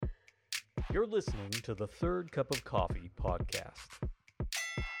You're listening to the Third Cup of Coffee podcast.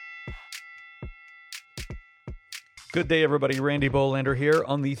 Good day, everybody. Randy Bolander here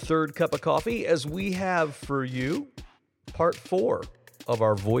on the Third Cup of Coffee as we have for you part 4 of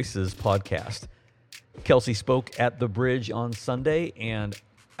our Voices podcast. Kelsey spoke at the Bridge on Sunday, and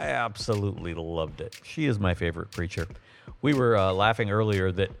I absolutely loved it. She is my favorite preacher. We were laughing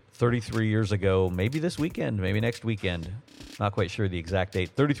earlier that 33 years ago, maybe this weekend, maybe next weekend, not quite sure the exact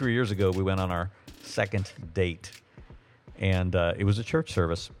date, 33 years ago, we went on our second date, and it was a church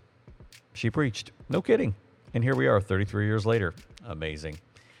service. She preached. No kidding. And here we are 33 years later. Amazing.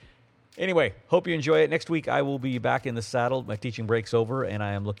 Anyway, hope you enjoy it. Next week, I will be back in the saddle. My teaching break's over, and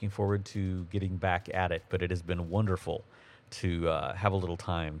I am looking forward to getting back at it. But it has been wonderful to have a little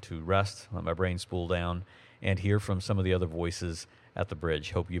time to rest, let my brain spool down, and hear from some of the other voices at the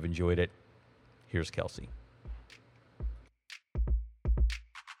Bridge. Hope you've enjoyed it. Here's Kelsey.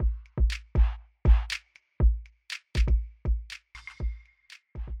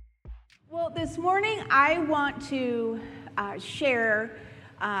 Well, this morning I want to share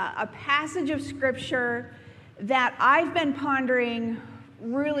a passage of Scripture that I've been pondering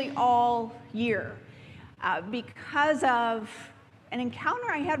really all year because of an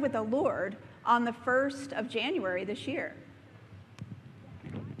encounter I had with the Lord on the 1st of January this year.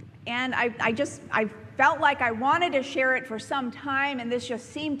 And I felt like I wanted to share it for some time, and this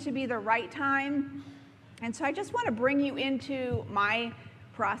just seemed to be the right time. And so I just want to bring you into my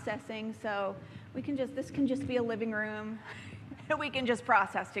processing, so this can just be a living room. We can just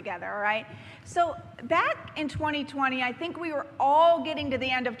process together, all right? So back in 2020, I think we were all getting to the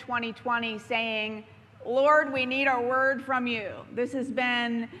end of 2020 saying, Lord, we need a word from you. This has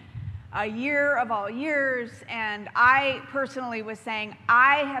been a year of all years, and I personally was saying,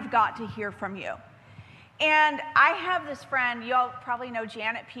 I have got to hear from you. And I have this friend, you all probably know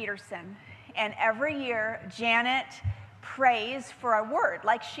Janet Peterson, and every year Janet prays for a word.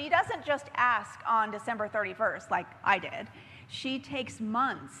 Like, she doesn't just ask on December 31st like I did. She takes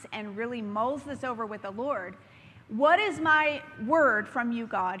months and really mulls this over with the Lord. What is my word from you,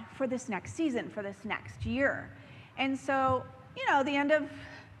 God, for this next season, for this next year? And so, the end of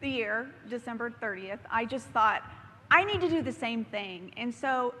the year, December 30th, I just thought, I need to do the same thing. And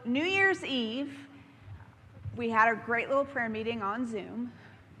so New Year's Eve, we had a great little prayer meeting on Zoom.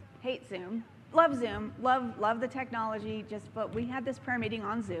 Hate Zoom. Love Zoom, love the technology, but we had this prayer meeting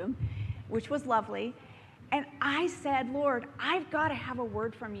on Zoom, which was lovely. And I said, Lord, I've got to have a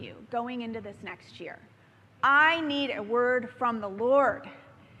word from you going into this next year. I need a word from the Lord.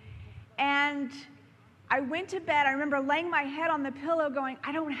 And I went to bed. I remember laying my head on the pillow going,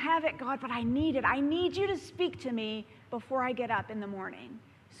 I don't have it, God, but I need it. I need you to speak to me before I get up in the morning,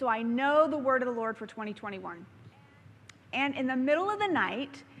 so I know the word of the Lord for 2021. And in the middle of the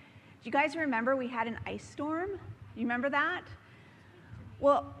night, do you guys remember we had an ice storm? You remember that?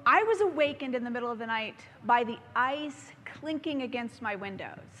 Well, I was awakened in the middle of the night by the ice clinking against my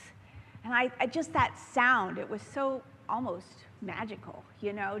windows. And I just that sound, it was so almost magical,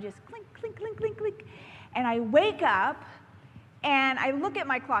 just clink, clink, clink, clink, clink. And I wake up and I look at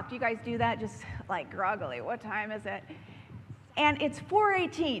my clock. Do you guys do that? Just like groggily, what time is it? And it's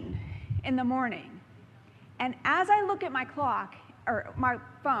 4:18 in the morning. And as I look at my clock, or my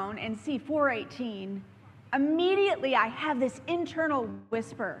phone, and see 4:18, immediately I have this internal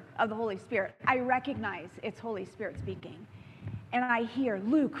whisper of the Holy Spirit. I recognize it's Holy Spirit speaking. And I hear,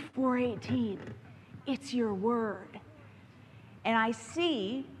 Luke 4:18, it's your word. And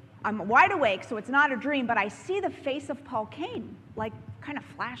I'm wide awake, so it's not a dream, but I see the face of Paul Cain, like kind of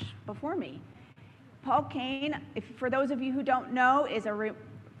flash before me. Paul Cain, for those of you who don't know, is a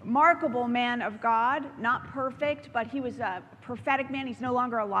remarkable man of God, not perfect, but he was a prophetic man. He's no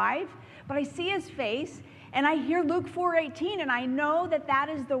longer alive. But I see his face, and I hear Luke 4:18, and I know that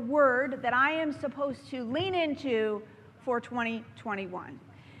is the word that I am supposed to lean into for 2021.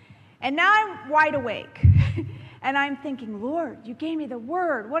 And now I'm wide awake, and I'm thinking, Lord, you gave me the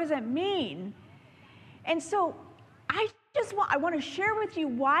word. What does it mean? And so I want to share with you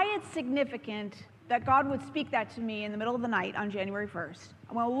why it's significant that God would speak that to me in the middle of the night on January 1st.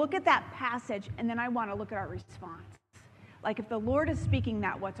 I want to look at that passage, and then I want to look at our response. Like, if the Lord is speaking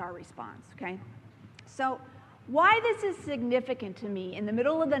that, what's our response, okay? So why this is significant to me in the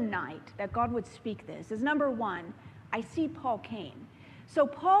middle of the night that God would speak this is, number one, I see Paul Cain. So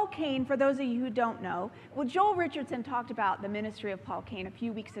Paul Cain, for those of you who don't know, well, Joel Richardson talked about the ministry of Paul Cain a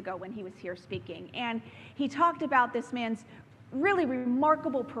few weeks ago when he was here speaking, and he talked about this man's really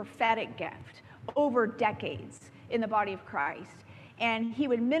remarkable prophetic gift over decades in the body of Christ. and he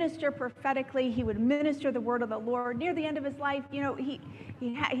would minister prophetically. He would minister the word of the Lord. Near the end of his life, he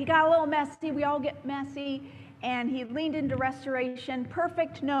got a little messy. We all get messy. And he leaned into restoration.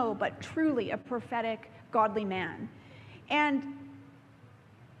 Perfect? No, but truly a prophetic, godly man. And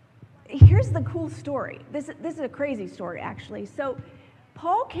here's the cool story. This is a crazy story, actually. So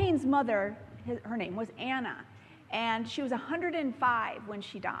Paul Cain's mother, her name was Anna, and she was 105 when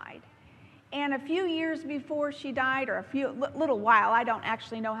she died. And a few years before she died, or little while, I don't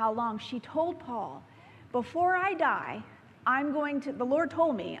actually know how long, she told Paul, before I die, the Lord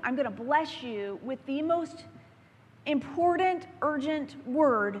told me, I'm going to bless you with the most important, urgent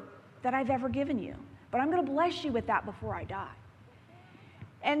word that I've ever given you. But I'm going to bless you with that before I die.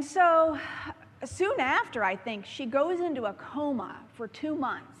 And so soon after, I think, she goes into a coma for 2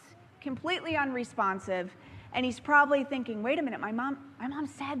 months, completely unresponsive. And he's probably thinking, wait a minute, my mom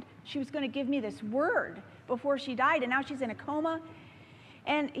said she was going to give me this word before she died, and now she's in a coma.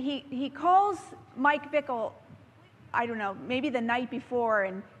 And he calls Mike Bickle, I don't know, maybe the night before,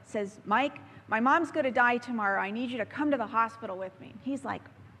 and says, Mike, my mom's going to die tomorrow. I need you to come to the hospital with me. He's like,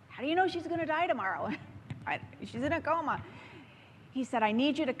 how do you know she's going to die tomorrow? She's in a coma. He said, I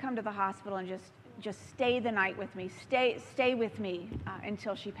need you to come to the hospital and just stay the night with me. Stay with me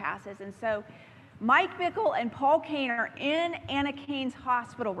until she passes. And so Mike Bickle and Paul Cain are in Anna Cain's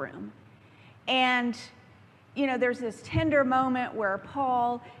hospital room. And, there's this tender moment where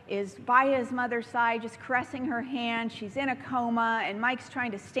Paul is by his mother's side, just caressing her hand. She's in a coma, and Mike's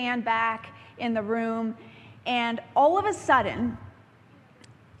trying to stand back in the room. And all of a sudden,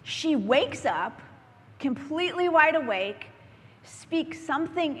 she wakes up, completely wide awake, speaks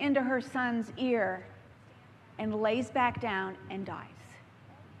something into her son's ear, and lays back down and dies.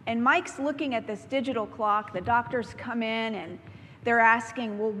 And Mike's looking at this digital clock. The doctors come in, and they're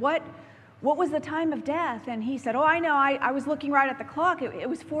asking, well, what was the time of death? And he said, oh, I know. I was looking right at the clock. It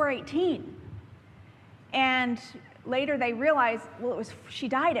was 4:18. And later they realized, well, she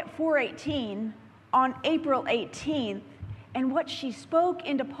died at 4:18 on April 18th. And what she spoke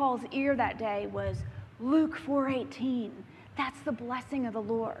into Paul's ear that day was Luke 4:18. That's the blessing of the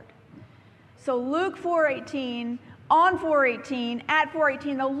Lord. So Luke 4:18, on 4:18, at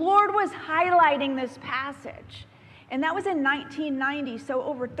 4:18, the Lord was highlighting this passage. And that was in 1990, so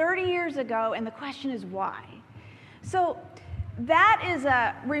over 30 years ago, and the question is why? So that is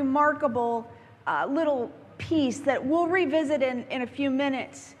a remarkable little piece that we'll revisit in a few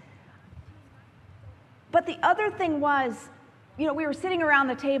minutes. But the other thing was, we were sitting around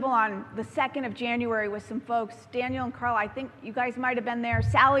the table on the 2nd of January with some folks, Daniel and Carl, I think you guys might have been there,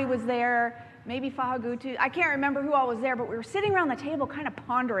 Sally was there, maybe Fahagutu, I can't remember who all was there, but we were sitting around the table kind of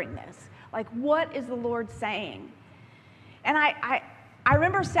pondering this, like, what is the Lord saying? And I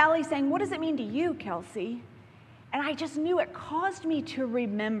remember Sally saying, what does it mean to you, Kelsey? And I just knew it caused me to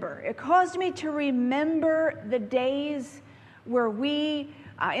remember. It caused me to remember the days where we,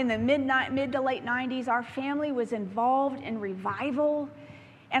 in the mid to late 90s, our family was involved in revival.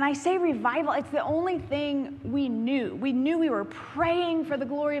 And I say revival, it's the only thing we knew. We knew we were praying for the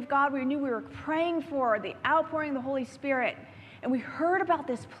glory of God. We knew we were praying for the outpouring of the Holy Spirit. And we heard about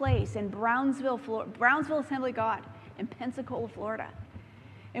this place in Brownsville Assembly of God in Pensacola, Florida.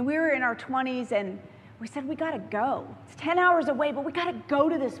 And we were in our 20s, and we said, we got to go. It's 10 hours away, but we got to go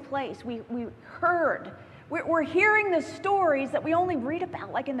to this place. We heard. We're hearing the stories that we only read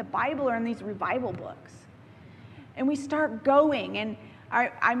about, like in the Bible or in these revival books. And we start going. And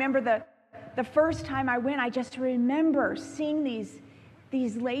I remember the first time I went, I just remember seeing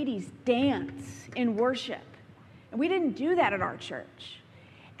these ladies dance in worship. And we didn't do that at our church.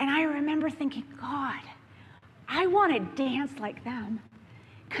 And I remember thinking, God, I want to dance like them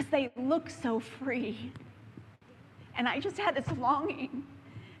because they look so free. And I just had this longing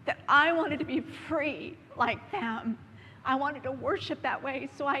that I wanted to be free like them. I wanted to worship that way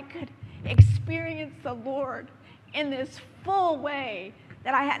so I could experience the Lord in this full way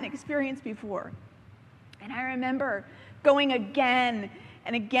that I hadn't experienced before. And I remember going again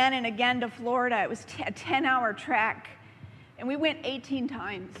and again and again to Florida. It was a 10-hour trek. And we went 18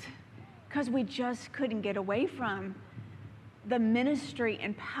 times because we just couldn't get away from the ministry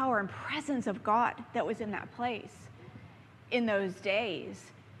and power and presence of God that was in that place in those days.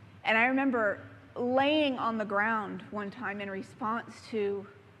 And I remember laying on the ground one time in response to,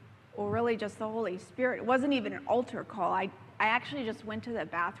 well, really just the Holy Spirit. It wasn't even an altar call. I actually just went to the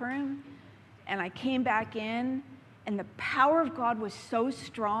bathroom, and I came back in, and the power of God was so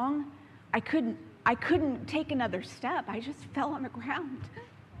strong, I couldn't take another step. I just fell on the ground.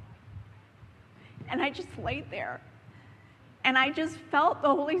 And I just laid there. And I just felt the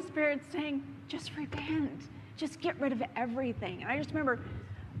Holy Spirit saying, just repent. just get rid of everything. And I just remember,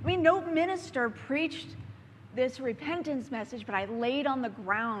 no minister preached this repentance message, but I laid on the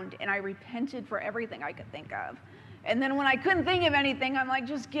ground and I repented for everything I could think of. And then when I couldn't think of anything, I'm like,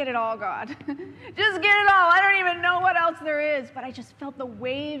 just get it all, God. Just get it all. I don't even know what else there is. But I just felt the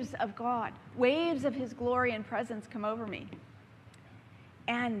waves of God, waves of his glory and presence come over me.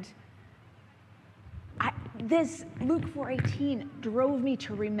 And this Luke 4:18 drove me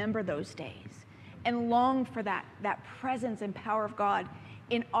to remember those days and long for that presence and power of God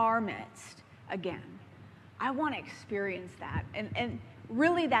in our midst again. I want to experience that. And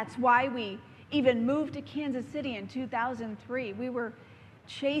really that's why we even moved to Kansas City in 2003. We were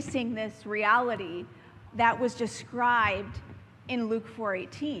chasing this reality that was described in Luke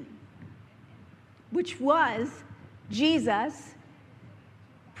 4:18, which was Jesus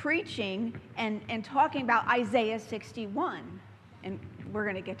preaching and talking about Isaiah 61. And we're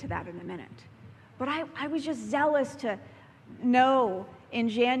going to get to that in a minute. But I was just zealous to know in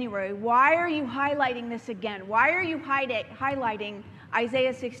January, why are you highlighting this again? Why are you highlighting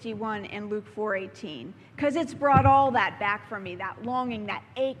Isaiah 61 and Luke 4:18? Because it's brought all that back for me, that longing, that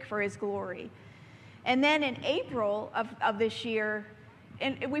ache for his glory. And then in April of this year,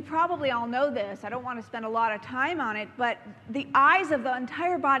 and we probably all know this, I don't want to spend a lot of time on it, but the eyes of the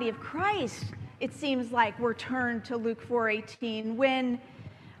entire body of Christ, it seems like, were turned to Luke 4:18 when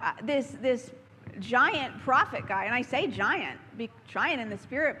this giant prophet guy, and I say giant in the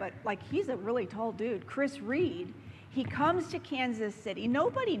spirit, but like he's a really tall dude, Chris Reed, he comes to Kansas City.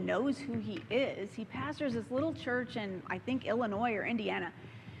 Nobody knows who he is. He pastors this little church in, I think, Illinois or Indiana.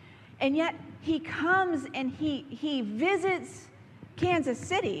 And yet he comes and he visits Kansas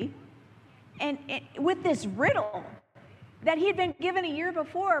City and with this riddle that he had been given a year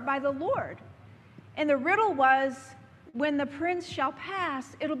before by the Lord. And the riddle was, when the prince shall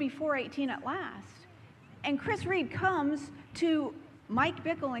pass, it'll be 4:18 at last. And Chris Reed comes to Mike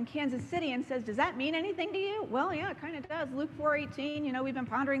Bickle in Kansas City and says, does that mean anything to you? Well, yeah, it kind of does. Luke 4:18, we've been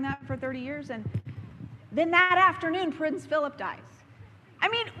pondering that for 30 years. And then that afternoon, Prince Philip dies.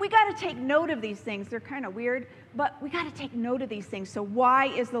 We got to take note of these things. They're kind of weird, but we got to take note of these things. So why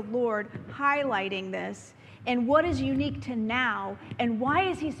is the Lord highlighting this? And what is unique to now? And why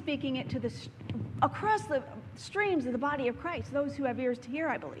is he speaking it to across the streams of the body of Christ, those who have ears to hear,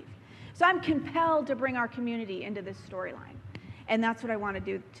 I believe. So I'm compelled to bring our community into this storyline. And that's what I want to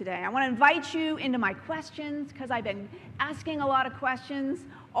do today. I want to invite you into my questions, because I've been asking a lot of questions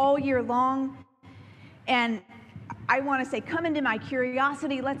all year long. And I want to say, come into my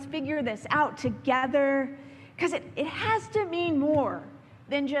curiosity. Let's figure this out together. Because it has to mean more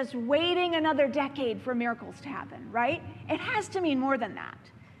than just waiting another decade for miracles to happen, right? It has to mean more than that.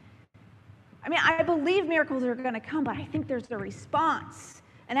 I believe miracles are going to come, but I think there's a response,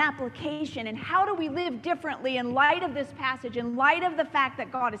 an application, and how do we live differently in light of this passage, in light of the fact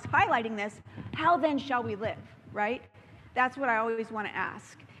that God is highlighting this? How then shall we live, right? That's what I always want to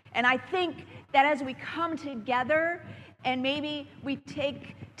ask. And I think that as we come together and maybe we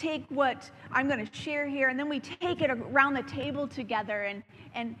take what I'm going to share here, and then we take it around the table together and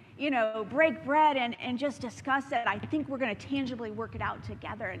break bread and just discuss it, I think we're going to tangibly work it out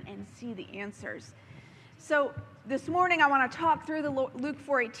together and see the answers. So this morning I want to talk through the Luke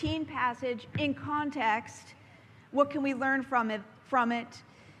 4:18 passage in context. What can we learn from it?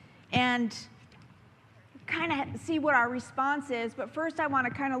 And kind of see what our response is. But first I want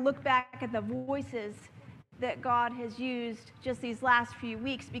to kind of look back at the voices that God has used just these last few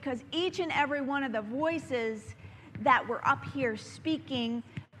weeks, because each and every one of the voices that were up here speaking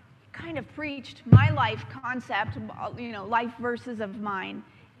kind of preached my life concept, life verses of mine,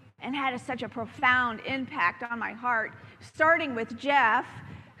 and had such a profound impact on my heart, starting with Jeff,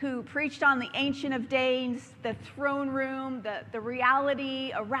 who preached on the Ancient of Days, the throne room, the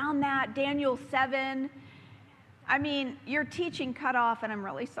reality around that, Daniel 7. Your teaching cut off, and I'm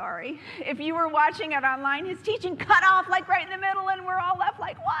really sorry. If you were watching it online, his teaching cut off like right in the middle, and we're all left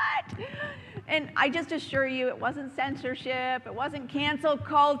like, what? And I just assure you, it wasn't censorship. It wasn't cancel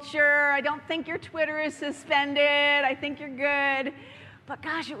culture. I don't think your Twitter is suspended. I think you're good. But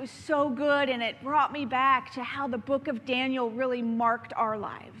gosh, it was so good, and it brought me back to how the book of Daniel really marked our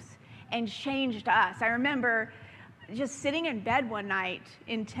lives and changed us. I remember just sitting in bed one night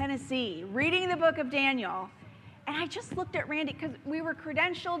in Tennessee, reading the book of Daniel, and I just looked at Randy, because we were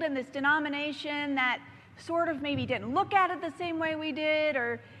credentialed in this denomination that sort of maybe didn't look at it the same way we did,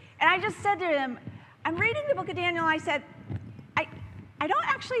 and I just said to him, I'm reading the book of Daniel, and I said, I don't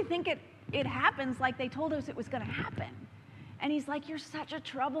actually think it happens like they told us it was going to happen. And he's like, you're such a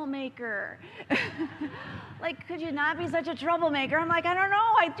troublemaker. Like, could you not be such a troublemaker? I'm like, I don't know.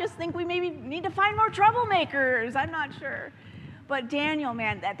 I just think we maybe need to find more troublemakers. I'm not sure. But Daniel,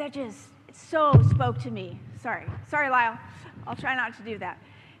 man, that just so spoke to me. Sorry, Lyle. I'll try not to do that.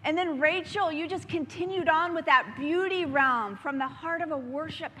 And then Rachel, you just continued on with that beauty realm from the heart of a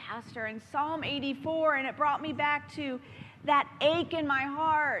worship pastor in Psalm 84, and it brought me back to that ache in my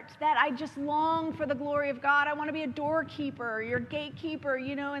heart, that I just long for the glory of God. I want to be a doorkeeper, your gatekeeper,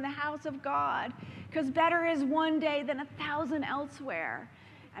 in the house of God, because better is one day than 1,000 elsewhere.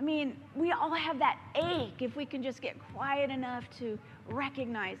 I mean, we all have that ache if we can just get quiet enough to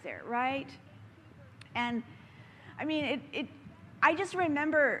recognize it, right? And I mean, I just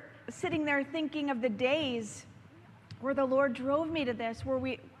remember sitting there thinking of the days where the Lord drove me to this, where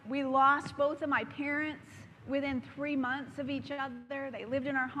we lost both of my parents within 3 months of each other. They lived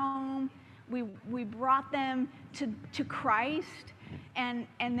in our home. We brought them to Christ and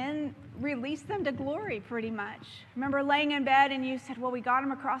then released them to glory pretty much. I remember laying in bed and you said, well, we got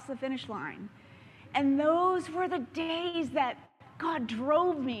them across the finish line. And those were the days that God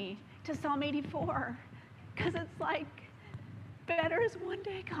drove me to Psalm 84. Because it's like, better is one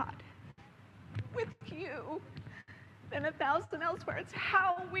day, God, with you than 1,000 elsewhere. It's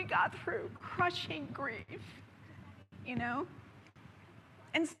how we got through crushing grief,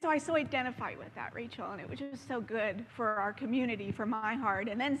 And so I so identify with that, Rachel, and it was just so good for our community, for my heart.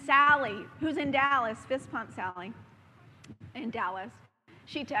 And then Sally, who's in Dallas, fist pump Sally, in Dallas.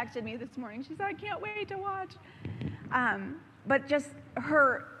 She texted me this morning. She said, I can't wait to watch. But just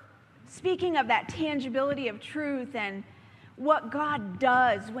her speaking of that tangibility of truth and what God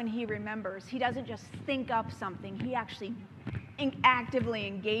does when he remembers. He doesn't just think up something. He actually actively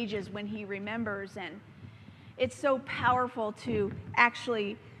engages when he remembers. And it's so powerful to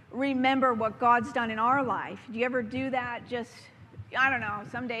actually remember what God's done in our life. Do you ever do that? Just, I don't know,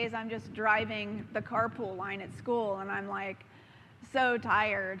 some days I'm just driving the carpool line at school and I'm like so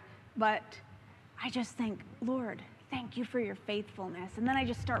tired. But I just think, Lord, thank you for your faithfulness. And then I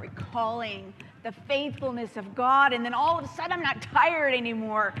just start recalling the faithfulness of God. And then all of a sudden, I'm not tired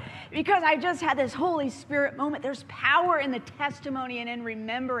anymore because I just had this Holy Spirit moment. There's power in the testimony and in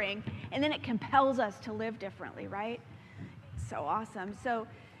remembering. And then it compels us to live differently, right? It's so awesome. So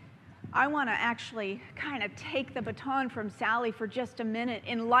I want to actually kind of take the baton from Sally for just a minute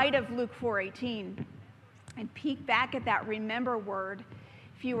in light of Luke 4:18 and peek back at that remember word.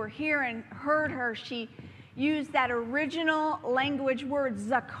 If you were here and heard her, she used that original language word,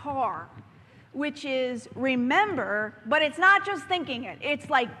 zakar, which is remember, but it's not just thinking it. It's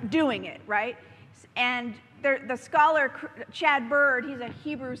like doing it, right? And the scholar, Chad Bird, he's a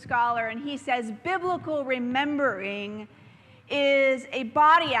Hebrew scholar, and he says biblical remembering is a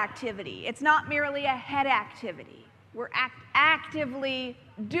body activity. It's not merely a head activity. We're actively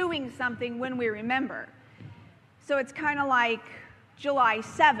doing something when we remember. So it's kind of like July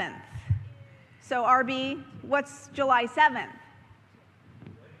 7th. So, RB, what's July 7th?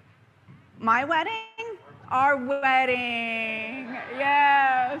 My wedding? Our wedding.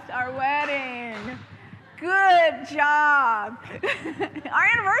 Yes, our wedding. Good job. Our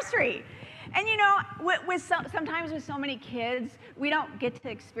anniversary. And sometimes with so many kids, we don't get to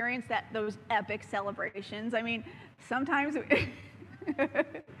experience those epic celebrations. I mean, sometimes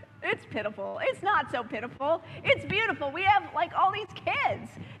it's pitiful. It's not so pitiful. It's beautiful. We have all these kids.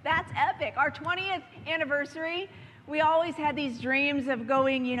 That's epic. Our 20th anniversary, we always had these dreams of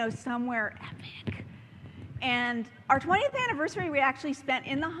going, somewhere epic. And our 20th anniversary, we actually spent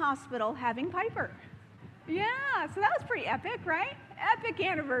in the hospital having Piper. Yeah, so that was pretty epic, right? Epic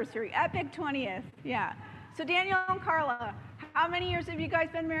anniversary, epic 20th. Yeah. So Daniel and Carla, how many years have you guys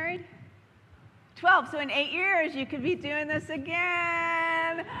been married? 12. So in 8 years, you could be doing this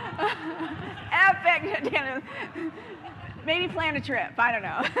again. Epic. Maybe plan a trip. I don't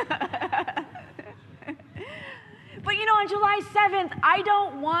know. But on July 7th, I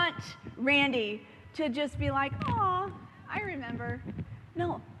don't want Randy to just be like, oh, I remember.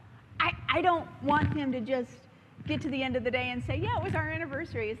 No, I don't want him to just get to the end of the day and say, yeah, it was our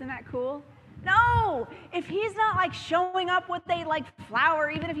anniversary. Isn't that cool? No, if he's not showing up with a flower,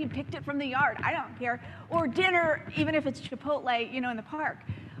 even if you picked it from the yard, I don't care. Or dinner, even if it's Chipotle, in the park,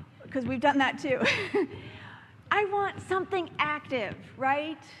 because we've done that too. I want something active,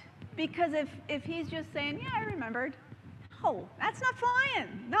 right? Because if he's just saying, yeah, I remembered, no, that's not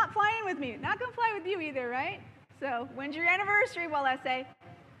flying with me. Not gonna fly with you either, right? So when's your anniversary? Well, I say,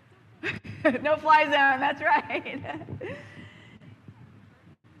 no fly zone, that's right.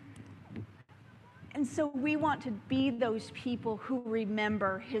 And so we want to be those people who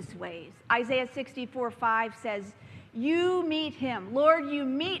remember his ways. Isaiah 64:5 says, You meet him. Lord, you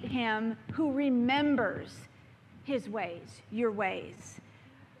meet him who remembers his ways, your ways.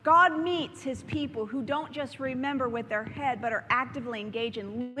 God meets his people who don't just remember with their head, but are actively engaged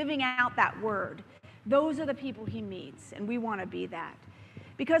in living out that word. Those are the people he meets, and we want to be that.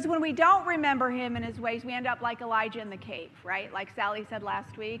 Because when we don't remember him and his ways, we end up like Elijah in the cave, right? Like Sally said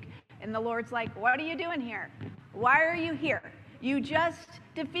last week. And the Lord's like, what are you doing here? Why are you here? You just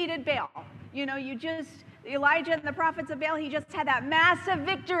defeated Baal. Elijah and the prophets of Baal, he just had that massive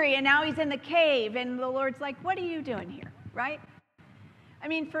victory, and now he's in the cave. And the Lord's like, what are you doing here, right? I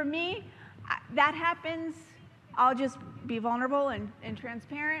mean, for me, that happens. I'll just be vulnerable and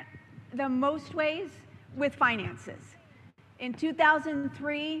transparent. The most ways with finances. In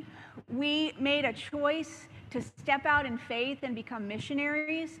 2003, we made a choice to step out in faith and become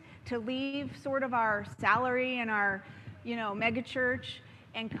missionaries, to leave sort of our salary and our, mega church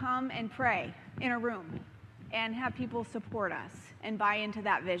and come and pray in a room and have people support us and buy into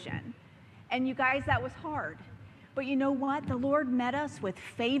that vision. And you guys, that was hard. But you know what? The Lord met us with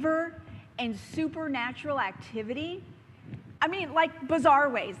favor and supernatural activity. I mean, like bizarre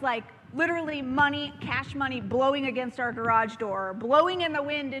ways, like literally money, cash money blowing against our garage door, blowing in the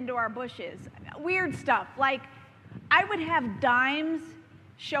wind into our bushes. Weird stuff. Like, I would have dimes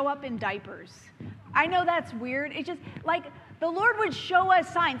show up in diapers. I know that's weird. It's just like the Lord would show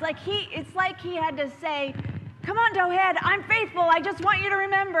us signs. It's like he had to say, come on, Doughhead, I'm faithful. I just want you to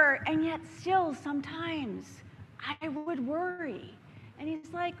remember. And yet still sometimes I would worry. And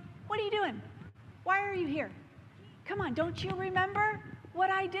he's like, what are you doing? Why are you here? Come on, don't you remember what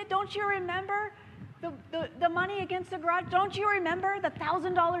I did? Don't you remember the money against the garage? Don't you remember the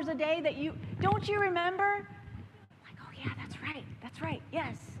 $1,000 a day don't you remember? Like, oh yeah, that's right,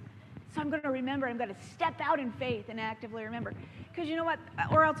 yes. So I'm going to remember. I'm going to step out in faith and actively remember. Because you know what?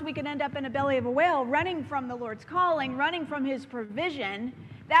 Or else we could end up in the belly of a whale, running from the Lord's calling, running from his provision.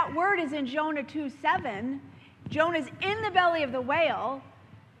 That word is in Jonah 2:7. Jonah's in the belly of the whale,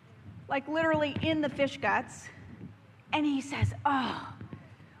 like literally in the fish guts. And he says,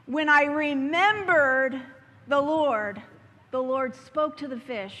 when I remembered the Lord spoke to the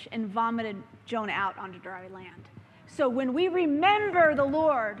fish and vomited Jonah out onto dry land. So when we remember the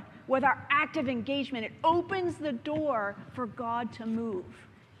Lord with our active engagement, it opens the door for God to move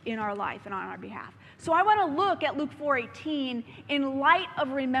in our life and on our behalf. So I want to look at Luke 4:18 in light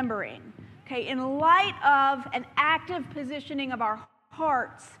of remembering, okay, in light of an active positioning of our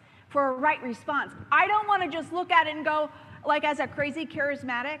hearts for a right response. I don't want to just look at it and go, like as a crazy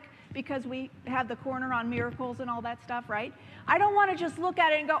charismatic, because we have the corner on miracles and all that stuff, right? I don't want to just look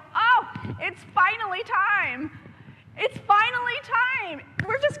at it and go, oh, it's finally time. It's finally time.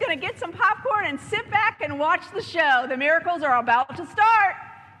 We're just going to get some popcorn and sit back and watch the show. The miracles are about to start.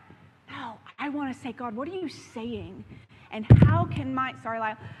 No, I want to say, God, what are you saying? And how can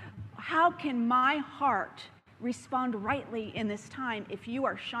my heart respond rightly in this time if you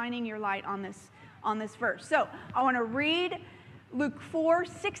are shining your light on this verse? So I want to read Luke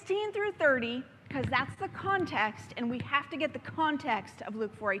 4:16 through 30, because that's the context, and we have to get the context of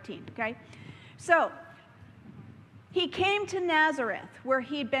Luke 4:18, okay? So he came to Nazareth, where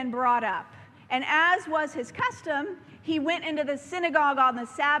he'd been brought up, and as was his custom, he went into the synagogue on the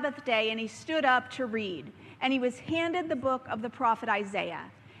Sabbath day, and he stood up to read. And he was handed the book of the prophet Isaiah.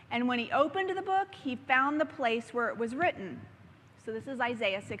 And when he opened the book, he found the place where it was written. So this is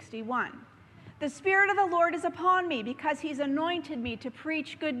Isaiah 61. The Spirit of the Lord is upon me, because he's anointed me to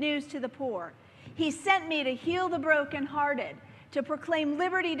preach good news to the poor. He sent me to heal the brokenhearted, to proclaim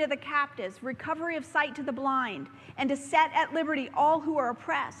liberty to the captives, recovery of sight to the blind, and to set at liberty all who are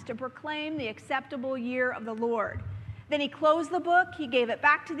oppressed, to proclaim the acceptable year of the Lord. Then he closed the book, he gave it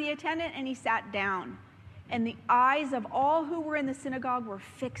back to the attendant, and he sat down. And the eyes of all who were in the synagogue were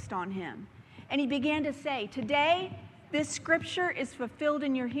fixed on him. And he began to say, today this scripture is fulfilled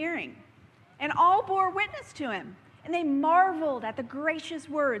in your hearing. And all bore witness to him, and they marveled at the gracious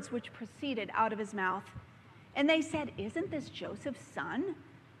words which proceeded out of his mouth. And they said, isn't this Joseph's son?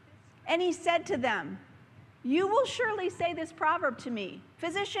 And he said to them, you will surely say this proverb to me,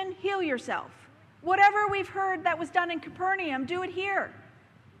 physician, heal yourself. Whatever we've heard that was done in Capernaum, do it here.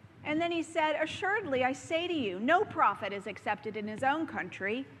 And then he said, assuredly, I say to you, no prophet is accepted in his own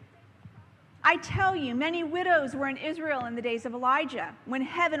country. I tell you, many widows were in Israel in the days of Elijah, when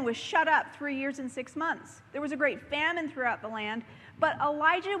heaven was shut up 3 years and 6 months. There was a great famine throughout the land, but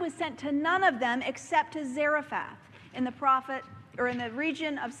Elijah was sent to none of them except to Zarephath in the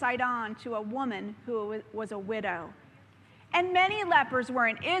region of Sidon, to a woman who was a widow. And many lepers were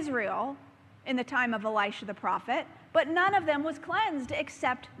in Israel in the time of Elisha the prophet, but none of them was cleansed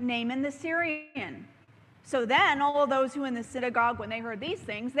except Naaman the Syrian. So then all of those who in the synagogue, when they heard these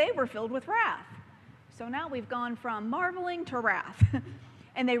things, they were filled with wrath. So now we've gone from marveling to wrath.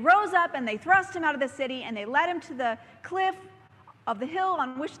 And they rose up and they thrust him out of the city, and they led him to the cliff of the hill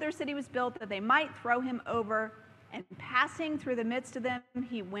on which their city was built, that they might throw him over. And passing through the midst of them,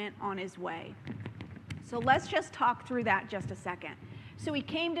 he went on his way. So let's just talk through that just a second. So he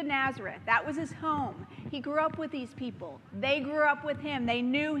came to Nazareth. That was his home. He grew up with these people. They grew up with him. They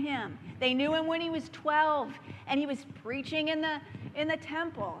knew him. They knew him when he was 12, and he was preaching in the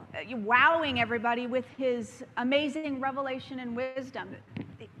temple, wowing everybody with his amazing revelation and wisdom.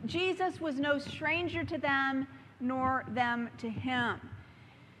 Jesus was no stranger to them, nor them to him.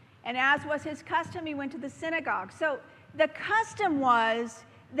 And as was his custom, he went to the synagogue. So the custom was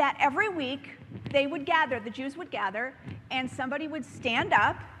that every week they would gather, the Jews would gather, and somebody would stand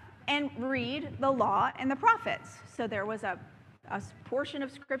up and read the law and the prophets. So there was a portion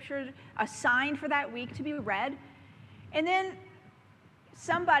of scripture assigned for that week to be read. And then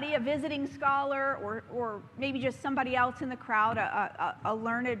somebody, a visiting scholar, or maybe just somebody else in the crowd, a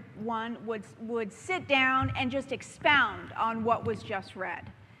learned one, would sit down and just expound on what was just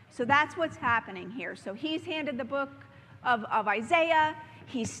read. So that's what's happening here. So he's handed the book of Isaiah.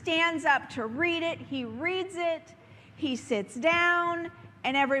 He stands up to read it. He reads it. He sits down,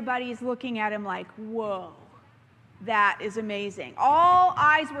 and everybody's looking at him like, whoa, that is amazing. All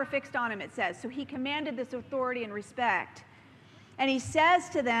eyes were fixed on him, it says. So he commanded this authority and respect. And he says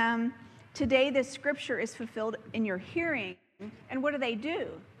to them, today this scripture is fulfilled in your hearing. And what do?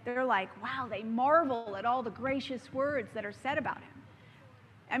 They're like, wow, they marvel at all the gracious words that are said about him.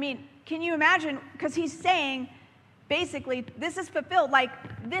 I mean, can you imagine? Because he's saying, basically, this is fulfilled. Like,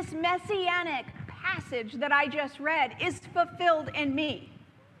 this messianic passage that I just read is fulfilled in me.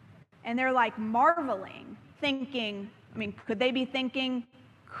 And they're like marveling, thinking, I mean, could they be thinking,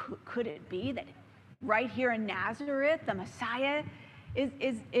 could it be that right here in Nazareth, the Messiah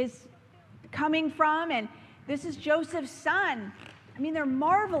is coming from, and this is Joseph's son? I mean, they're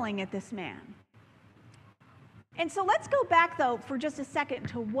marveling at this man. And so let's go back, though, for just a second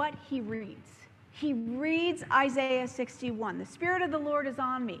to what he reads. He reads Isaiah 61. The Spirit of the Lord is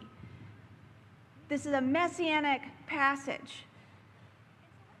on me. This is a messianic passage.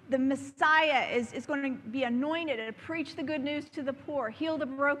 The Messiah is going to be anointed to preach the good news to the poor, heal the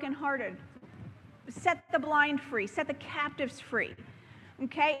brokenhearted, set the blind free, set the captives free.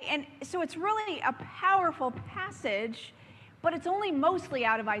 Okay? And so it's really a powerful passage, but it's only mostly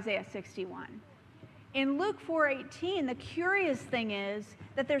out of Isaiah 61. In Luke 4:18, the curious thing is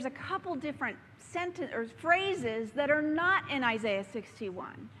that there's a couple different sentences or phrases that are not in Isaiah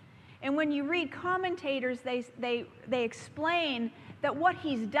 61. And when you read commentators, they explain that what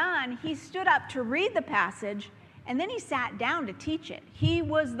he's done, he stood up to read the passage, and then he sat down to teach it. He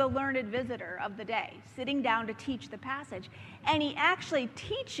was the learned visitor of the day, sitting down to teach the passage. And he actually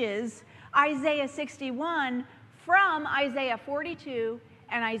teaches Isaiah 61 from Isaiah 42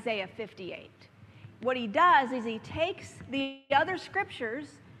 and Isaiah 58. What he does is he takes the other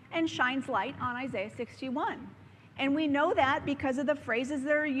scriptures and shines light on Isaiah 61. And we know that because of the phrases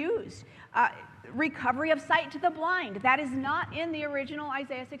that are used. Recovery of sight to the blind. That is not in the original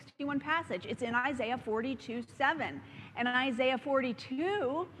Isaiah 61 passage. It's in Isaiah 42:7. And in Isaiah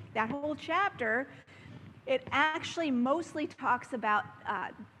 42, that whole chapter, it actually mostly talks about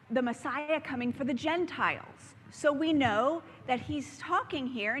the Messiah coming for the Gentiles. So we know that he's talking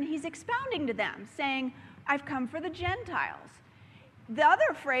here and he's expounding to them, saying, I've come for the Gentiles. The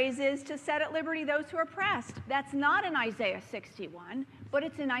other phrase is to set at liberty those who are oppressed. That's not in Isaiah 61, but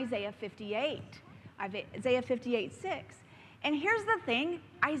it's in Isaiah 58, Isaiah 58:6. And here's the thing,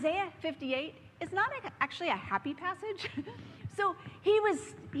 Isaiah 58 is not actually a happy passage. So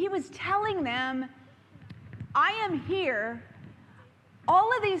he was telling them, I am here.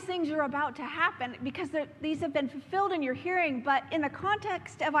 All of these things are about to happen because these have been fulfilled in your hearing. But in the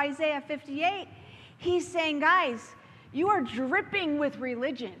context of Isaiah 58, he's saying, guys, you are dripping with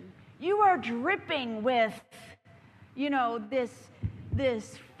religion. You are dripping with,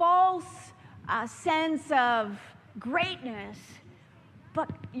 this false sense of greatness. But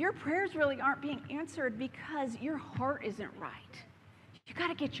your prayers really aren't being answered because your heart isn't right. You got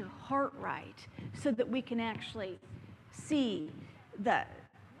to get your heart right so that we can actually see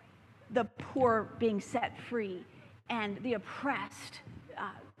the poor being set free and the oppressed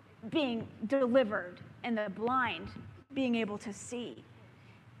being delivered and the blind being able to see.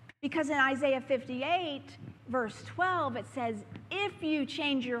 Because in Isaiah 58, verse 12, it says, if you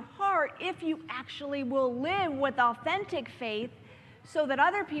change your heart, if you actually will live with authentic faith so that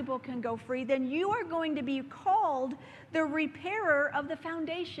other people can go free, then you are going to be called the repairer of the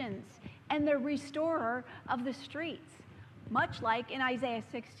foundations and the restorer of the streets. Much like in Isaiah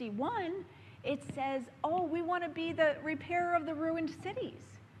 61, it says, oh, we want to be the repairer of the ruined cities.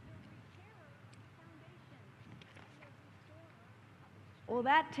 Well,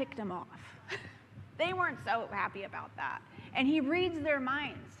 that ticked him off. They weren't so happy about that. And he reads their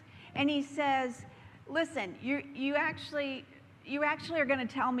minds, and he says, listen, you actually are going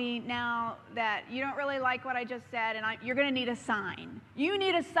to tell me now that you don't really like what I just said, and you're going to need a sign. You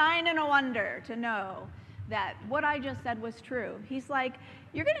need a sign and a wonder to know that what I just said was true. He's like,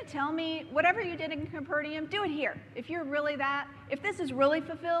 you're going to tell me whatever you did in Capernaum, do it here. If you're really that, if this is really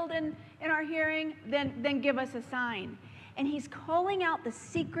fulfilled in our hearing, then give us a sign. And he's calling out the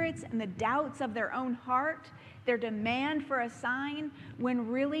secrets and the doubts of their own heart, their demand for a sign, when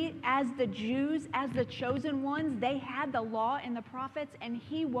really, as the Jews, as the chosen ones, they had the law and the prophets, and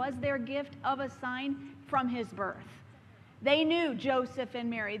he was their gift of a sign from his birth. They knew Joseph and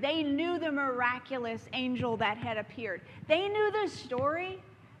Mary. They knew the miraculous angel that had appeared. They knew the story.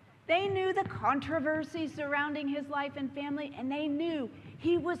 They knew the controversy surrounding his life and family, and they knew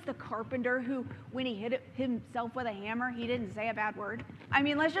he was the carpenter who, when he hit himself with a hammer, he didn't say a bad word. I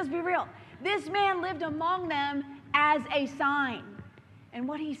mean, let's just be real. This man lived among them as a sign. And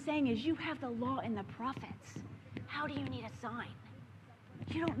what he's saying is, you have the law and the prophets. How do you need a sign?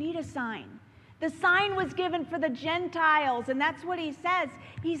 You don't need a sign. The sign was given for the Gentiles, and that's what he says.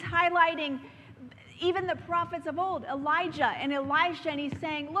 He's highlighting even the prophets of old, Elijah and Elisha, and he's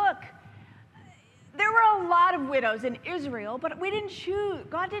saying, look, there were a lot of widows in Israel, but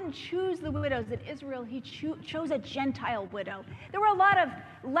God didn't choose the widows in Israel. He chose a Gentile widow. There were a lot of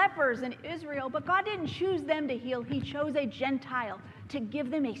lepers in Israel, but God didn't choose them to heal. He chose a Gentile to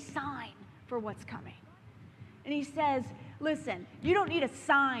give them a sign for what's coming. And he says, listen, you don't need a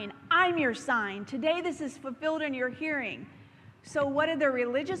sign. I'm your sign. Today this is fulfilled in your hearing. So what did the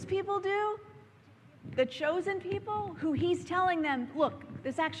religious people do? The chosen people, who he's telling them, look,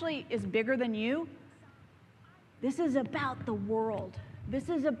 this actually is bigger than you. This is about the world. This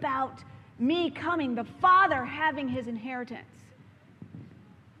is about me coming, the Father having his inheritance.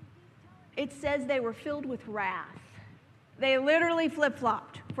 It says they were filled with wrath. They literally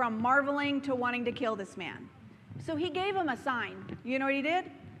flip-flopped from marveling to wanting to kill this man. So he gave them a sign. You know what he did?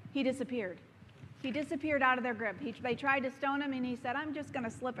 He disappeared. He disappeared out of their grip. They tried to stone him, and he said, I'm just going to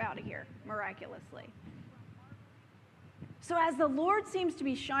slip out of here, miraculously. So as the Lord seems to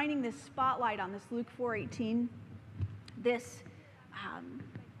be shining this spotlight on this Luke 4:18, the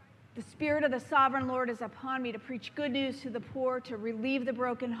Spirit of the Sovereign Lord is upon me to preach good news to the poor, to relieve the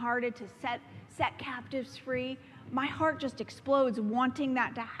brokenhearted, to set captives free. My heart just explodes wanting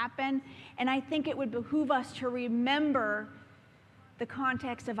that to happen, and I think it would behoove us to remember the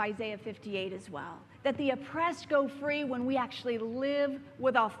context of Isaiah 58 as well, that the oppressed go free when we actually live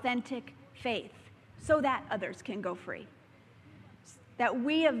with authentic faith so that others can go free. That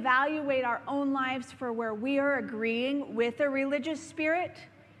we evaluate our own lives for where we are agreeing with a religious spirit,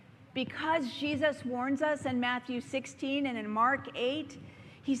 because Jesus warns us in Matthew 16 and in Mark 8,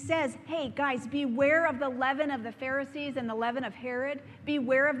 he says, hey guys, beware of the leaven of the Pharisees and the leaven of Herod.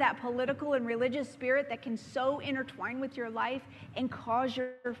 Beware of that political and religious spirit that can so intertwine with your life and cause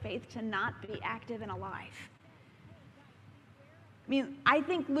your faith to not be active and alive. I mean, I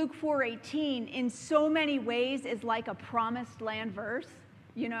think Luke 4:18 in so many ways is like a promised land verse,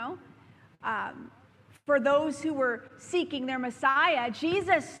 you know? For those who were seeking their Messiah,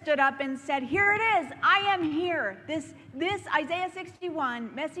 Jesus stood up and said, here it is, I am here. This Isaiah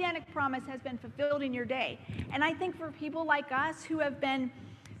 61 messianic promise has been fulfilled in your day. And I think for people like us who have been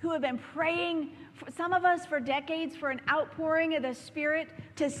praying, some of us for decades, for an outpouring of the Spirit,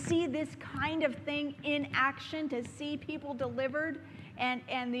 to see this kind of thing in action, to see people delivered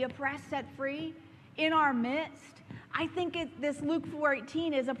and the oppressed set free in our midst, I think this Luke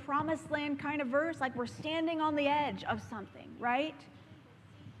 4:18 is a promised land kind of verse, like we're standing on the edge of something, right?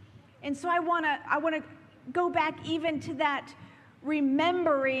 And so I want to go back even to that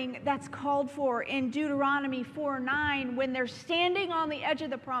remembering that's called for in Deuteronomy 4:9 when they're standing on the edge of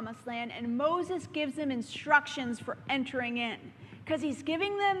the promised land and Moses gives them instructions for entering in, because he's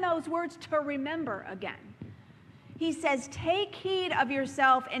giving them those words to remember again. He says, take heed of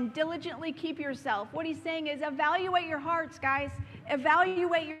yourself and diligently keep yourself. What he's saying is evaluate your hearts, guys.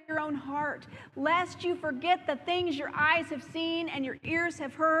 Evaluate your own heart, lest you forget the things your eyes have seen and your ears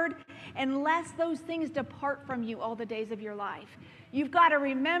have heard, and lest those things depart from you all the days of your life. You've got to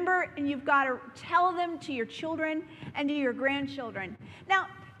remember, and you've got to tell them to your children and to your grandchildren. Now,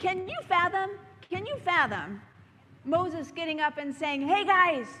 can you fathom Moses getting up and saying, hey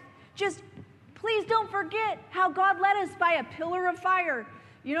guys, just please don't forget how God led us by a pillar of fire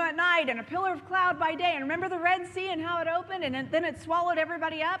at night, and a pillar of cloud by day. And remember the Red Sea and how it opened, and then it swallowed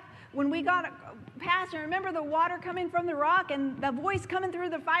everybody up? When we got past, and remember the water coming from the rock and the voice coming through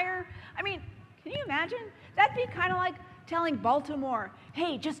the fire? I mean, can you imagine? That'd be kind of like telling Baltimore,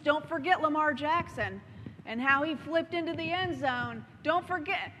 hey, just don't forget Lamar Jackson and how he flipped into the end zone. Don't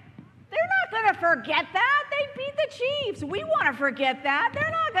forget. They're not going to forget that. They beat the Chiefs. We want to forget that. They're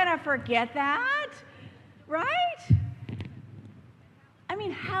not going to forget that, right? I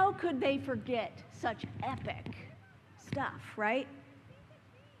mean, how could they forget such epic stuff, right?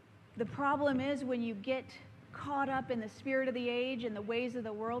 The problem is when you get caught up in the spirit of the age and the ways of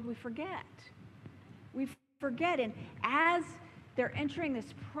the world, we forget. We forget. And as they're entering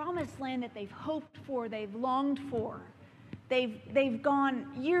this promised land that they've hoped for, they've longed for, they've gone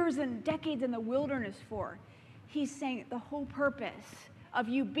years and decades in the wilderness for, he's saying the whole purpose of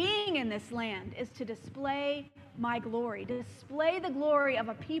you being in this land is to display my glory, to display the glory of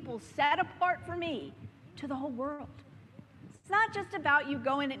a people set apart for me to the whole world. It's not just about you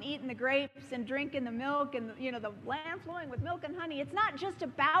going and eating the grapes and drinking the milk and the land flowing with milk and honey. It's not just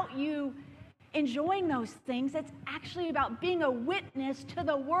about you enjoying those things. It's actually about being a witness to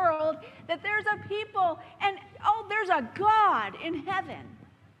the world that there's a people and there's a God in heaven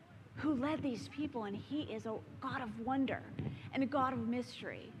who led these people, and he is a God of wonder and a God of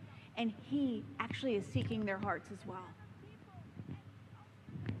mystery, and he actually is seeking their hearts as well.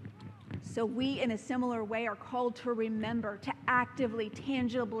 So we, in a similar way, are called to remember, to actively,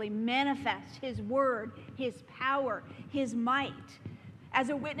 tangibly manifest his word, his power, his might, as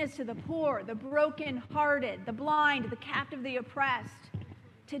a witness to the poor, the brokenhearted, the blind, the captive, the oppressed.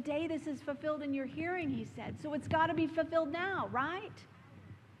 Today this is fulfilled in your hearing, he said. So it's got to be fulfilled now, right?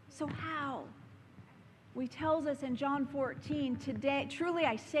 So how? He tells us in John 14, today, truly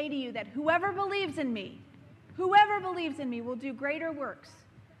I say to you that whoever believes in me will do greater works.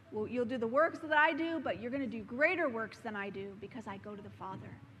 Well, you'll do the works that I do, but you're going to do greater works than I do because I go to the Father.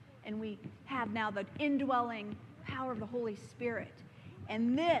 And we have now the indwelling power of the Holy Spirit.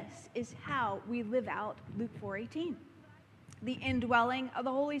 And this is how we live out Luke 4:18, the indwelling of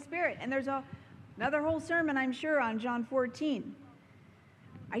the Holy Spirit. And there's another whole sermon, I'm sure, on John 14.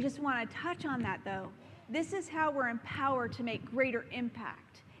 I just want to touch on that, though. This is how we're empowered to make greater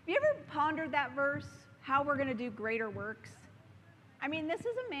impact. Have you ever pondered that verse, how we're going to do greater works? I mean, this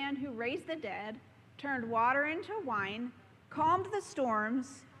is a man who raised the dead, turned water into wine, calmed the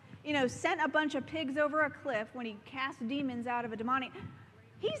storms, sent a bunch of pigs over a cliff when he cast demons out of a demonic.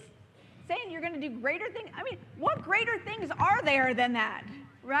 He's saying you're going to do greater things. I mean, what greater things are there than that,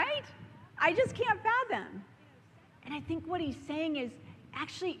 right? I just can't fathom. And I think what he's saying is,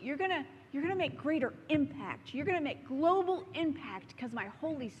 actually, you're going to make greater impact. You're going to make global impact because my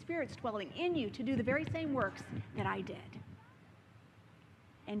Holy Spirit's dwelling in you to do the very same works that I did.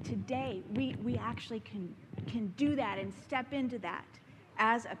 And today, we actually can do that and step into that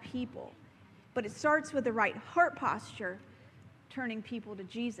as a people. But it starts with the right heart posture, turning people to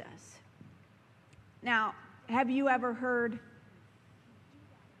Jesus. Now, have you ever heard,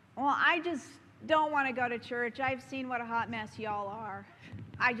 well, I just don't want to go to church. I've seen what a hot mess y'all are.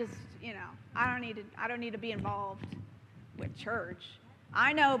 I just, I don't need to be involved with church.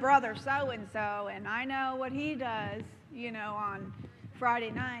 I know brother so-and-so, and I know what he does, on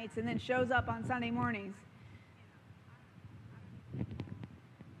Friday nights and then shows up on Sunday mornings.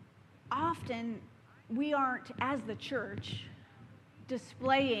 Often, we aren't, as the church,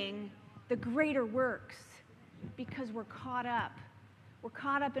 displaying the greater works because we're caught up. We're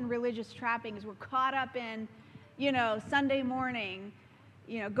caught up in religious trappings. We're caught up in, Sunday morning,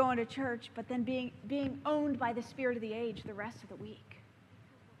 going to church, but then being owned by the spirit of the age the rest of the week.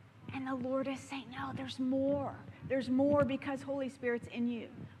 And the Lord is saying, no, there's more. There's more because Holy Spirit's in you.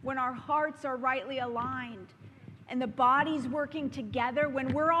 When our hearts are rightly aligned and the body's working together,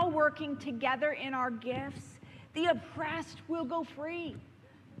 when we're all working together in our gifts, the oppressed will go free.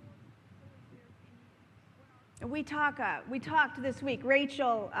 We talked this week,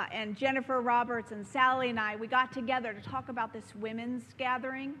 Rachel and Jennifer Roberts and Sally and I, we got together to talk about this women's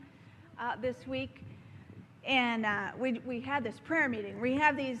gathering this week. And we had this prayer meeting. We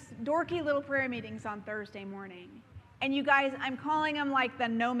have these dorky little prayer meetings on Thursday morning. And you guys, I'm calling them like the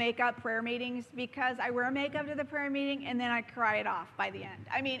no makeup prayer meetings because I wear makeup to the prayer meeting and then I cry it off by the end.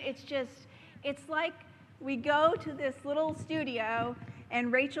 I mean, it's like we go to this little studio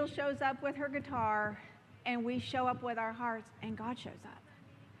and Rachel shows up with her guitar and we show up with our hearts and God shows up.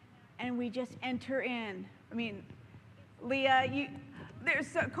 And we just enter in. I mean, Leah,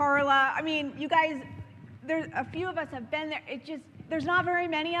 there's Carla. I mean, you guys, there's a few of us have been there. There's not very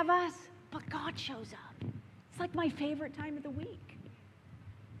many of us, but God shows up. It's like my favorite time of the week.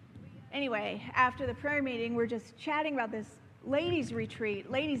 anyway, after the prayer meeting, we're just chatting about this ladies'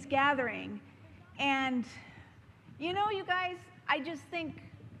 retreat, ladies' gathering. And, you know, you guys, I just think,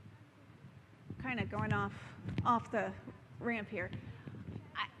 kind of going off the ramp here,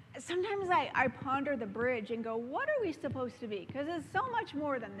 sometimes I ponder the bridge and go, what are we supposed to be? Because it's so much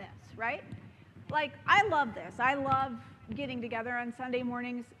more than this, right? Like, I love this. I love getting together on Sunday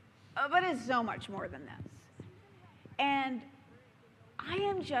mornings, but it's so much more than this. And I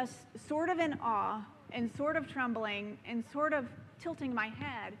am just sort of in awe and sort of trembling and sort of tilting my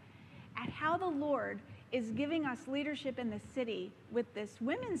head at how the Lord is giving us leadership in the city with this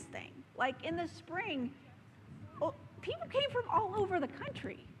women's thing. Like in the spring, people came from all over the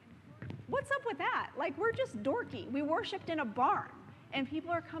country. What's up with that? Like, we're just dorky. We worshiped in a barn, and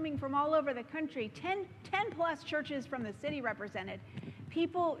people are coming from all over the country. 10 plus churches from the city represented.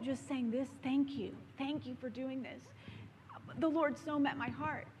 People just saying this, thank you for doing this. The Lord so met my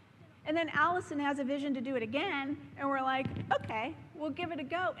heart. And then Allison has a vision to do it again, and we're like, okay, we'll give it a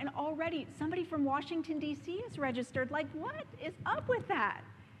go. And already somebody from Washington, D.C. is registered. Like, what is up with that?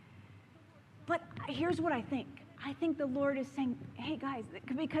 But here's what I think. I think the Lord is saying, hey, guys,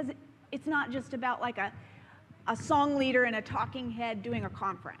 because it's not just about like a song leader and a talking head doing a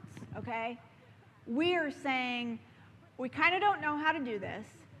conference, okay? We are saying, we kind of don't know how to do this,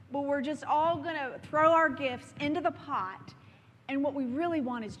 but we're just all going to throw our gifts into the pot. And what we really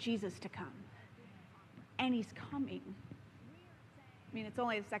want is Jesus to come. And he's coming. I mean, it's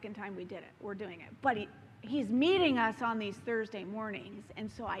only the second time we're doing it. But he's meeting us on these Thursday mornings, and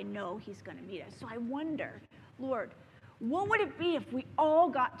so I know he's going to meet us. So I wonder, Lord, what would it be if we all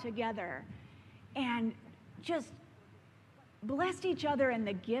got together and just blessed each other in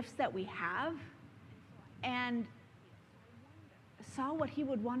the gifts that we have and saw what he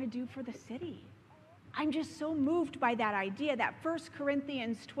would want to do for the city? I'm just so moved by that idea, that 1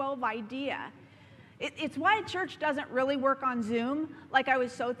 Corinthians 12 idea. It's why church doesn't really work on Zoom. Like, I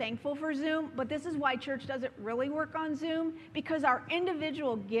was so thankful for Zoom, but this is why church doesn't really work on Zoom, because our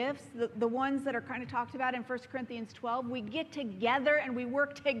individual gifts, the ones that are kind of talked about in 1 Corinthians 12, we get together and we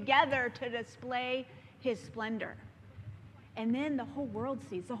work together to display his splendor. And then the whole world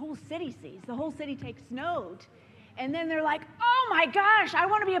sees, the whole city sees, the whole city takes note. And then they're like, oh my gosh, I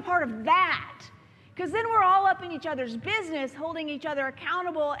want to be a part of that. Because then we're all up in each other's business, holding each other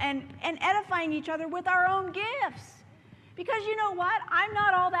accountable and edifying each other with our own gifts. Because you know what? I'm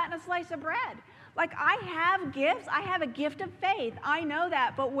not all that in a slice of bread. Like, I have gifts. I have a gift of faith. I know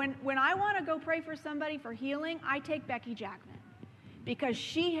that. But when I want to go pray for somebody for healing, I take Becky Jackman. Because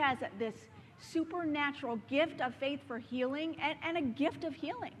she has this supernatural gift of faith for healing and a gift of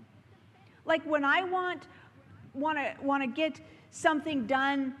healing. Like, when I want to get something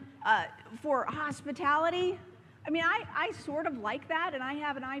done for hospitality, I mean, I sort of like that, and I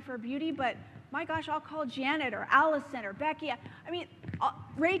have an eye for beauty, but my gosh, I'll call Janet or Allison or Becky. I mean,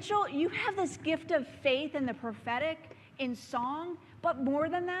 Rachel, you have this gift of faith in the prophetic, in song, but more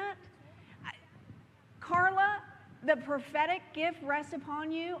than that, Carla, the prophetic gift rests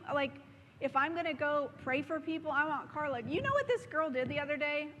upon you. Like, if I'm going to go pray for people, I want Carla. You know what this girl did the other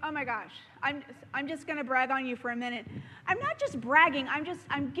day? Oh my gosh. I'm just going to brag on you for a minute. I'm not just bragging.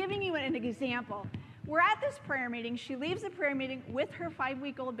 I'm giving you an example. We're at this prayer meeting. She leaves the prayer meeting with her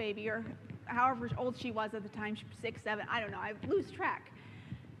 5-week-old baby, or however old she was at the time, 6, 7, I don't know. I lose track.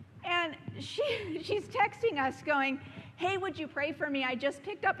 And she's texting us going, hey, would you pray for me? I just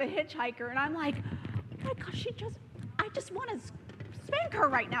picked up a hitchhiker. And I'm like, oh my gosh, I just want to spank her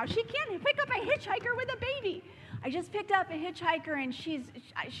right now. She can't pick up a hitchhiker with a baby. I just picked up a hitchhiker, and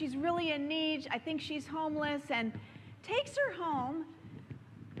she's really in need. I think she's homeless, and takes her home,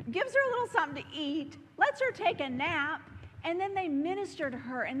 gives her a little something to eat, lets her take a nap, and then they minister to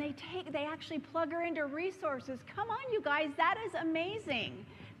her, and they actually plug her into resources. Come on, you guys, that is amazing.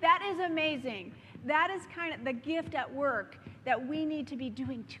 That is amazing. That is kind of the gift at work that we need to be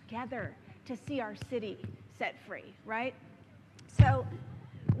doing together to see our city set free, right? So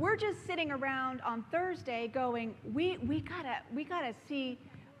we're just sitting around on Thursday going, we gotta see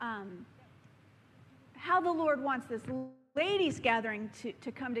how the Lord wants this ladies gathering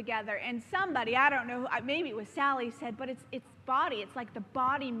to come together. And somebody, I don't know, maybe it was Sally, said, but it's body. It's like the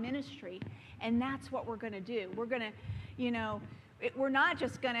body ministry, and that's what we're going to do. We're going to, we're not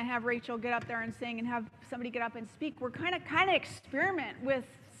just going to have Rachel get up there and sing and have somebody get up and speak. We're kind of experiment with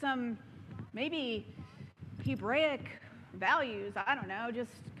some maybe Hebraic values, I don't know,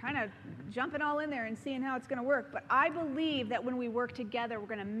 just kind of jumping all in there and seeing how it's going to work. But I believe that when we work together, we're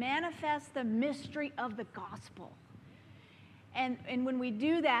going to manifest the mystery of the gospel. And when we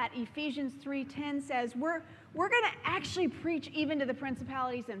do that, Ephesians 3:10 says, We're going to actually preach even to the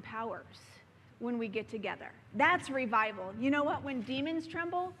principalities and powers when we get together. That's revival. You know what? When demons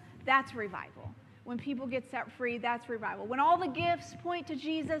tremble, that's revival. When people get set free, that's revival. When all the gifts point to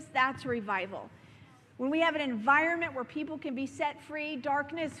Jesus, that's revival. When we have an environment where people can be set free,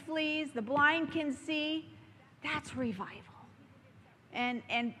 darkness flees, the blind can see, that's revival.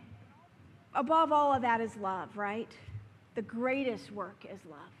 And above all of that is love, right? The greatest work is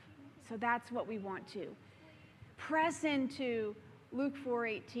love. So that's what we want to press into Luke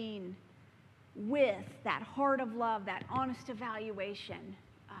 4:18 with that heart of love, that honest evaluation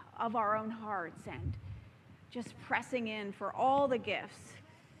of our own hearts, and just pressing in for all the gifts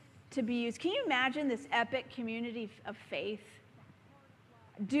to be used. Can you imagine this epic community of faith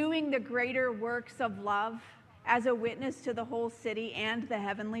doing the greater works of love as a witness to the whole city and the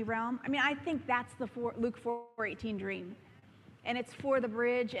heavenly realm? I mean, I think that's the Luke 4:18 dream. And it's for the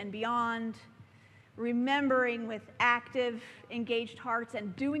bridge and beyond, remembering with active, engaged hearts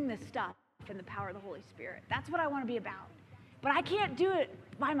and doing this stuff in the power of the Holy Spirit. That's what I want to be about. But I can't do it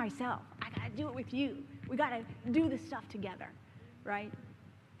by myself. I got to do it with you. We got to do this stuff together, right?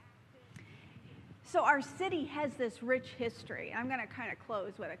 So our city has this rich history. I'm going to kind of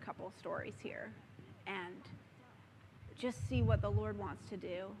close with a couple stories here and just see what the Lord wants to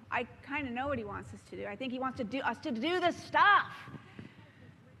do. I kind of know what he wants us to do. I think he wants us to do this stuff.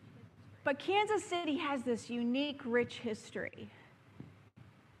 But Kansas City has this unique, rich history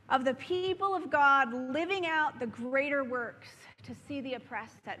of the people of God living out the greater works to see the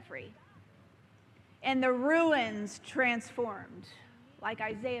oppressed set free and the ruins transformed, like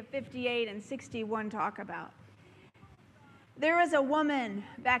Isaiah 58 and 61 talk about. There was a woman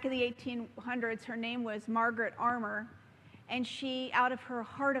back in the 1800s, her name was Margaret Armour, and she, out of her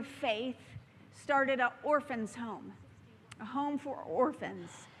heart of faith, started an orphan's home, a home for orphans,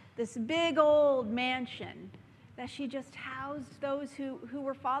 this big old mansion that she just housed those who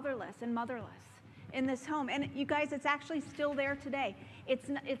were fatherless and motherless in this home. And you guys, it's actually still there today.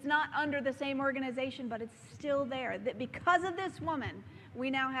 It's not under the same organization, but it's still there. That because of this woman, we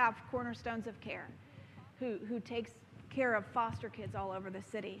now have Cornerstones of Care, who takes care of foster kids all over the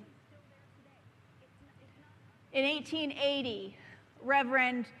city. In 1880,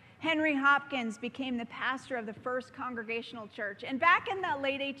 Reverend Henry Hopkins became the pastor of the First Congregational Church. And back in the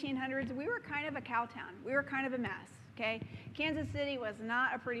late 1800s, we were kind of a cow town. We were kind of a mess, okay? Kansas City was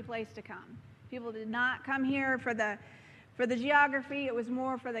not a pretty place to come. People did not come here for the geography. It was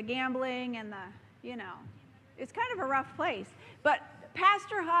more for the gambling and it's kind of a rough place. But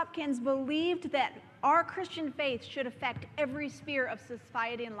Pastor Hopkins believed that our Christian faith should affect every sphere of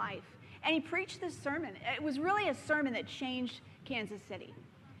society and life. And he preached this sermon. It was really a sermon that changed Kansas City.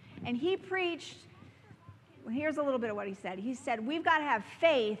 And he preached, well, here's a little bit of what he said. He said, we've got to have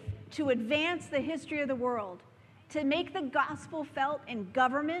faith to advance the history of the world, to make the gospel felt in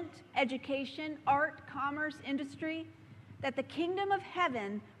government, education, art, commerce, industry, that the kingdom of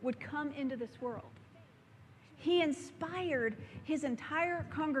heaven would come into this world. He inspired his entire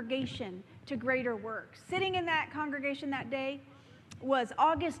congregation to greater works. Sitting in that congregation that day was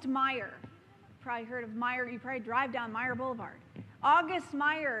August Meyer. Probably heard of Meyer. You probably drive down Meyer Boulevard. August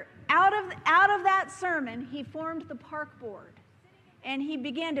Meyer, out of that sermon, he formed the park board, and he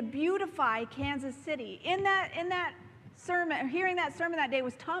began to beautify Kansas City. In that sermon, hearing that sermon that day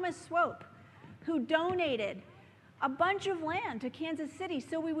was Thomas Swope, who donated a bunch of land to Kansas City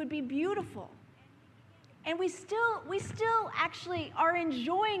so we would be beautiful. And we still actually are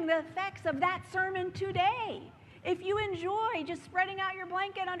enjoying the effects of that sermon today. If you enjoy just spreading out your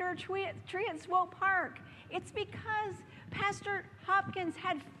blanket under a tree at Swope Park, it's because Pastor Hopkins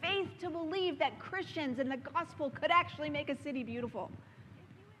had faith to believe that Christians and the gospel could actually make a city beautiful.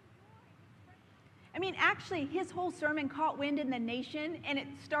 I mean, actually, his whole sermon caught wind in the nation, and it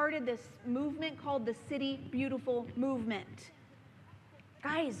started this movement called the City Beautiful Movement.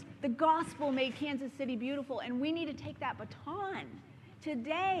 Guys, the gospel made Kansas City beautiful, and we need to take that baton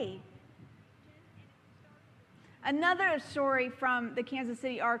today. Another story from the Kansas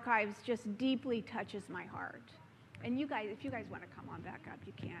City Archives just deeply touches my heart. And you guys, if you guys want to come on back up,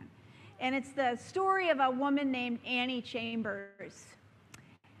 you can. And it's the story of a woman named Annie Chambers.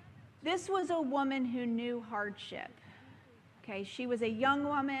 This was a woman who knew hardship. Okay, she was a young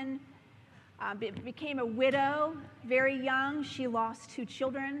woman, became a widow very young. She lost 2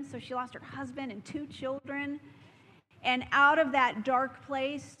 children, so she lost her husband and 2 children. And out of that dark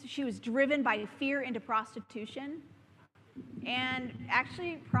place, she was driven by fear into prostitution and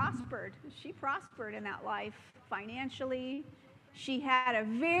actually prospered. She prospered in that life financially. She had a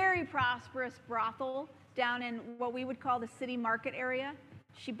very prosperous brothel down in what we would call the city market area.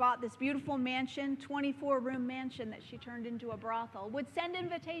 She bought this beautiful mansion, 24-room mansion that she turned into a brothel, would send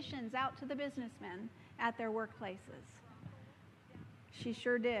invitations out to the businessmen at their workplaces. She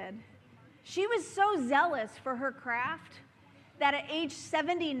sure did. She was so zealous for her craft that at age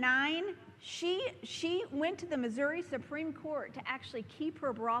 79, she went to the Missouri Supreme Court to actually keep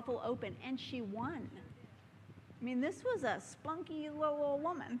her brothel open, and she won. I mean, this was a spunky little old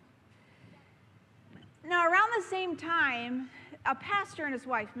woman. Now, around the same time, a pastor and his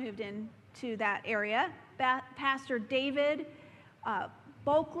wife moved into that area. Pastor David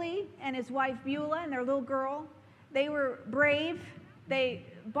Bulkley and his wife Beulah and their little girl. They were brave. They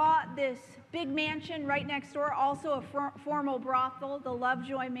bought this big mansion right next door, also a formal brothel, the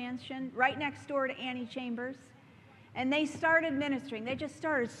Lovejoy Mansion, right next door to Annie Chambers. And they started ministering. They just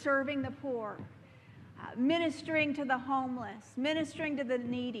started serving the poor, ministering to the homeless, ministering to the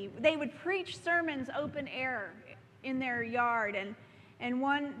needy. They would preach sermons open air in their yard. And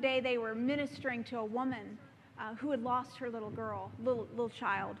one day they were ministering to a woman who had lost her little girl, little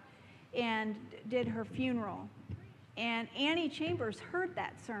child, and did her funeral. And Annie Chambers heard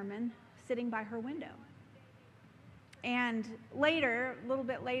that sermon sitting by her window. And later, a little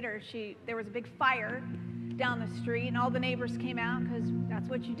bit later, there was a big fire down the street, and all the neighbors came out, because that's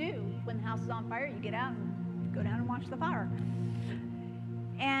what you do. When the house is on fire, you get out and go down and watch the fire.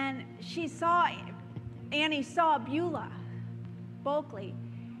 And Annie saw Beulah Bulkley,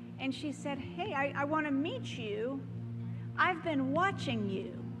 and she said, "Hey, I want to meet you. I've been watching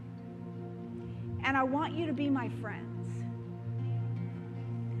you, and I want you to be my friends."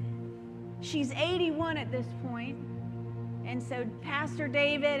 She's 81 at this point, and so Pastor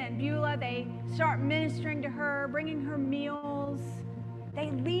David and Beulah, they start ministering to her, bringing her meals. They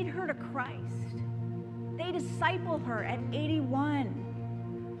lead her to Christ. They disciple her at 81.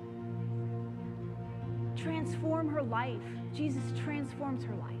 Transform her life. Jesus transforms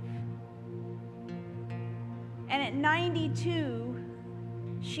her life. And at 92,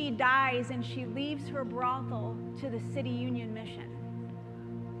 she dies, and she leaves her brothel to the City Union Mission.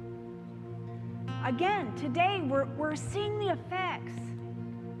 Again, today we're seeing the effects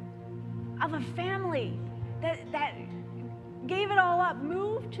of a family that gave it all up,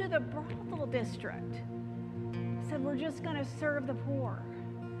 moved to the brothel district, said, "We're just going to serve the poor.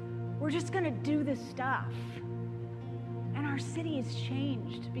 We're just going to do this stuff." And our city has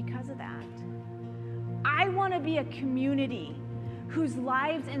changed because of that. I want to be a community whose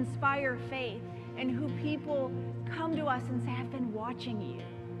lives inspire faith and who people come to us and say, "I've been watching you,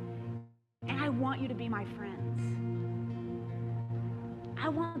 and I want you to be my friends." I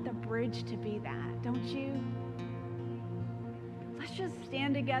want the bridge to be that, don't you? Let's just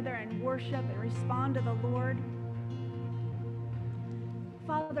stand together and worship and respond to the Lord.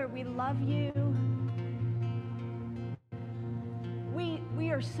 Father, we love you. We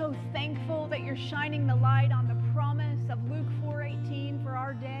are so thankful that you're shining the light on the promise of Luke 4:18 for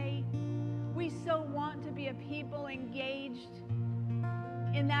our day. We so want to be a people engaged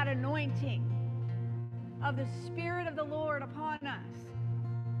in that anointing of the Spirit of the Lord upon us,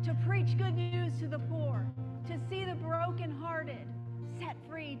 to preach good news to the poor, to see the brokenhearted set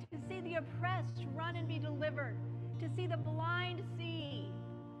free, to see the oppressed run and be delivered, to see the blind see,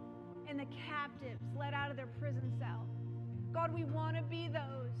 and the captives let out of their prison cell. God, we want to be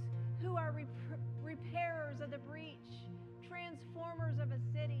those who are repairers of the breach, transformers of a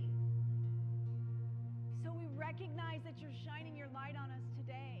city. So we recognize that you're shining your light on us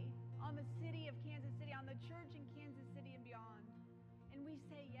today, on the city of Kansas City, on the church in Kansas City and beyond. And we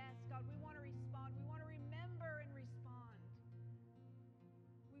say, yes, God, we want to